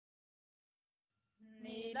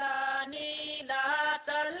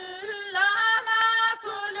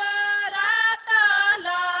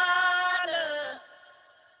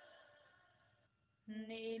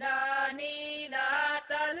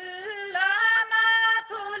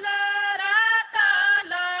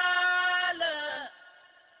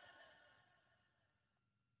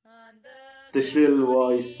The shrill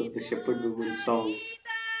voice of the shepherd woman's song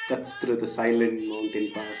cuts through the silent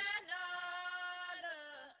mountain pass.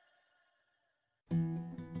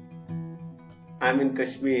 I'm in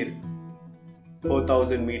Kashmir,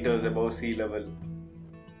 4,000 meters above sea level,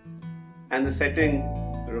 and the setting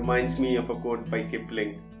reminds me of a quote by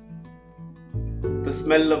Kipling. The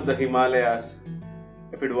smell of the Himalayas,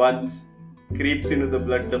 if it once creeps into the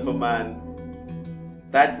blood of a man,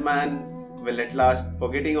 that man will at last,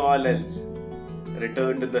 forgetting all else,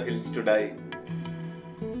 return to the hills to die.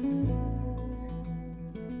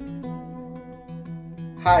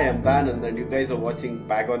 Hi, I'm Danand and you guys are watching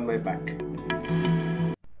Bag on My Back.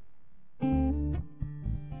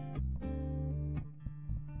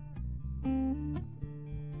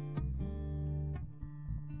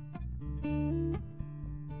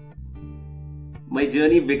 My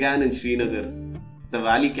journey began in Srinagar, the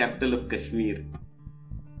valley capital of Kashmir.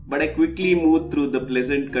 But I quickly moved through the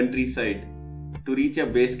pleasant countryside to reach a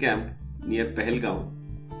base camp near Pahalgaon.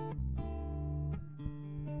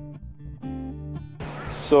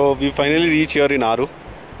 So we finally reached here in Aru,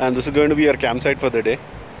 and this is going to be our campsite for the day.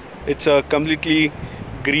 It's a completely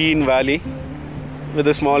green valley with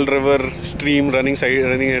a small river stream running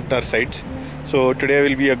at our sides. So today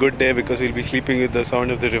will be a good day because we'll be sleeping with the sound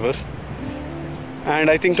of the river. And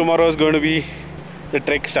I think tomorrow is going to be the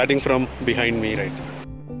trek starting from behind me, right?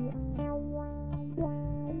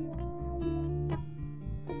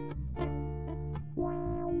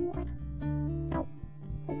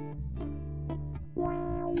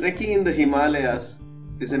 Trekking in the Himalayas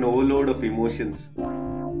is an overload of emotions.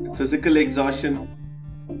 The physical exhaustion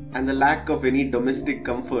and the lack of any domestic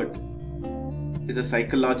comfort is a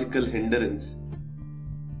psychological hindrance.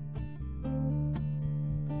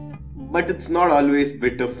 But it's not always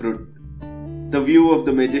bitter fruit. The view of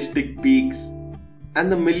the majestic peaks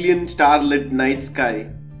and the million star-lit night sky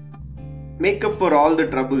make up for all the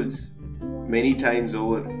troubles many times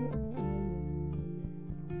over.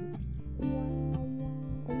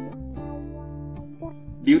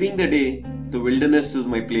 During the day, the wilderness is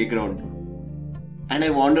my playground, and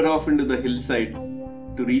I wander off into the hillside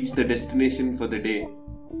to reach the destination for the day.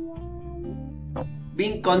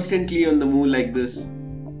 Being constantly on the move like this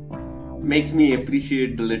makes me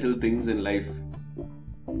appreciate the little things in life.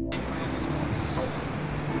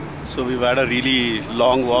 So we've had a really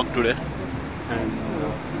long walk today, and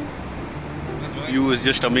view is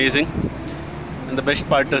just amazing. And the best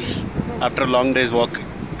part is, after a long day's walk,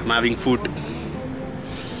 I'm having food.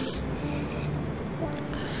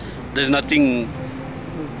 There's nothing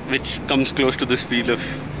which comes close to this feel of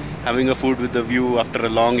having a food with the view after a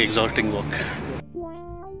long, exhausting walk.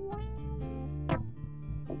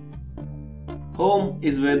 Home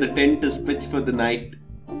is where the tent is pitched for the night,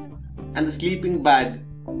 and the sleeping bag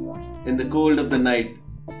in the cold of the night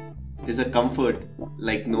is a comfort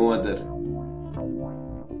like no other.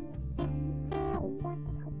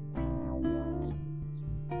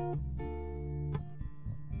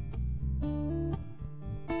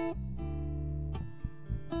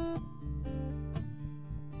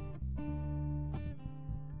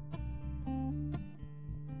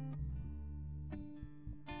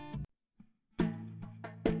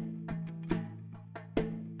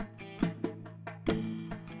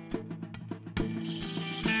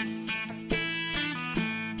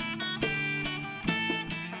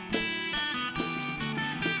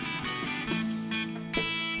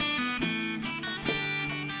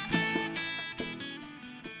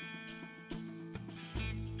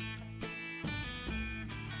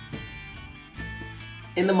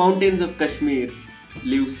 In the mountains of Kashmir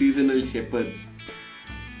live seasonal shepherds.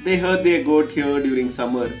 They herd their goat here during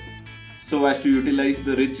summer so as to utilize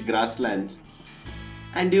the rich grasslands.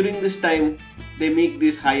 And during this time, they make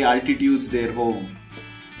these high altitudes their home,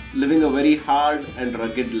 living a very hard and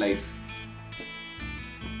rugged life.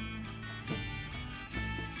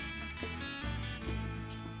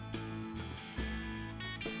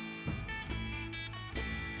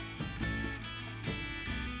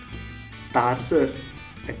 Tarsar,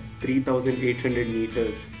 at 3,800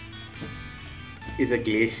 meters, is a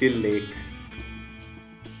glacial lake.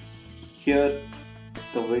 Here,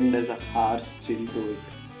 the wind has a harsh chill to it.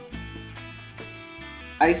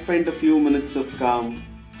 I spent a few minutes of calm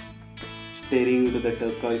staring into the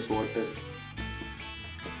turquoise water.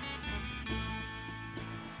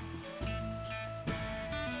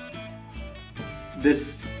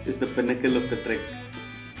 This is the pinnacle of the trek.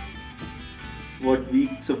 What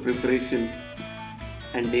weeks of preparation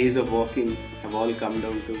and days of walking have all come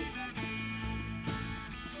down to.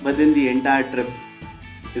 But then the entire trip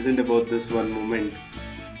isn't about this one moment.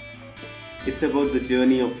 It's about the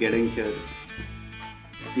journey of getting here.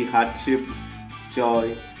 the hardship,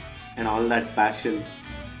 joy, and all that passion.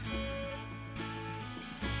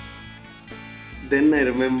 Then I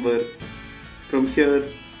remember, from here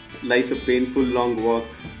lies a painful long walk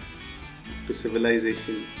to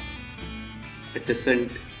civilization, a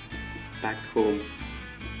descent back home.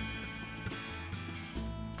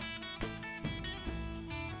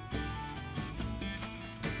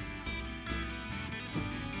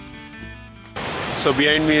 So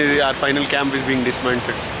behind me, our final camp is being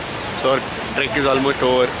dismantled. So our trek is almost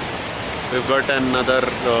over. We've got another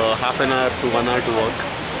half an hour to 1 hour to walk.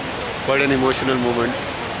 Quite an emotional moment.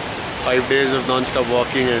 5 days of non-stop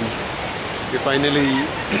walking, and we finally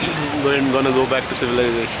gonna go back to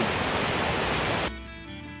civilization.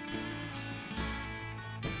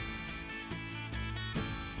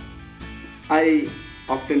 I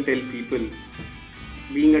often tell people,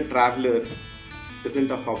 being a traveler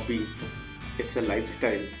isn't a hobby, it's a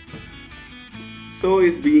lifestyle. So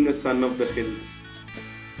is being a son of the hills.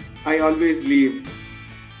 I always leave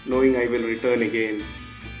knowing I will return again,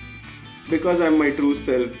 because I'm my true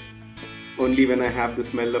self only when I have the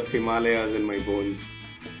smell of Himalayas in my bones.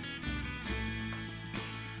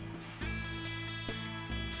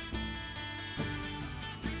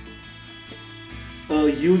 A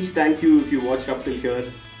huge thank you if you watched up till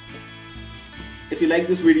here. If you like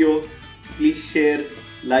this video, please share,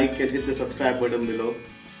 like and hit the subscribe button below.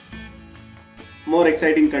 More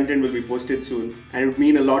exciting content will be posted soon, and it would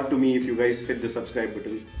mean a lot to me if you guys hit the subscribe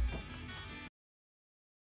button.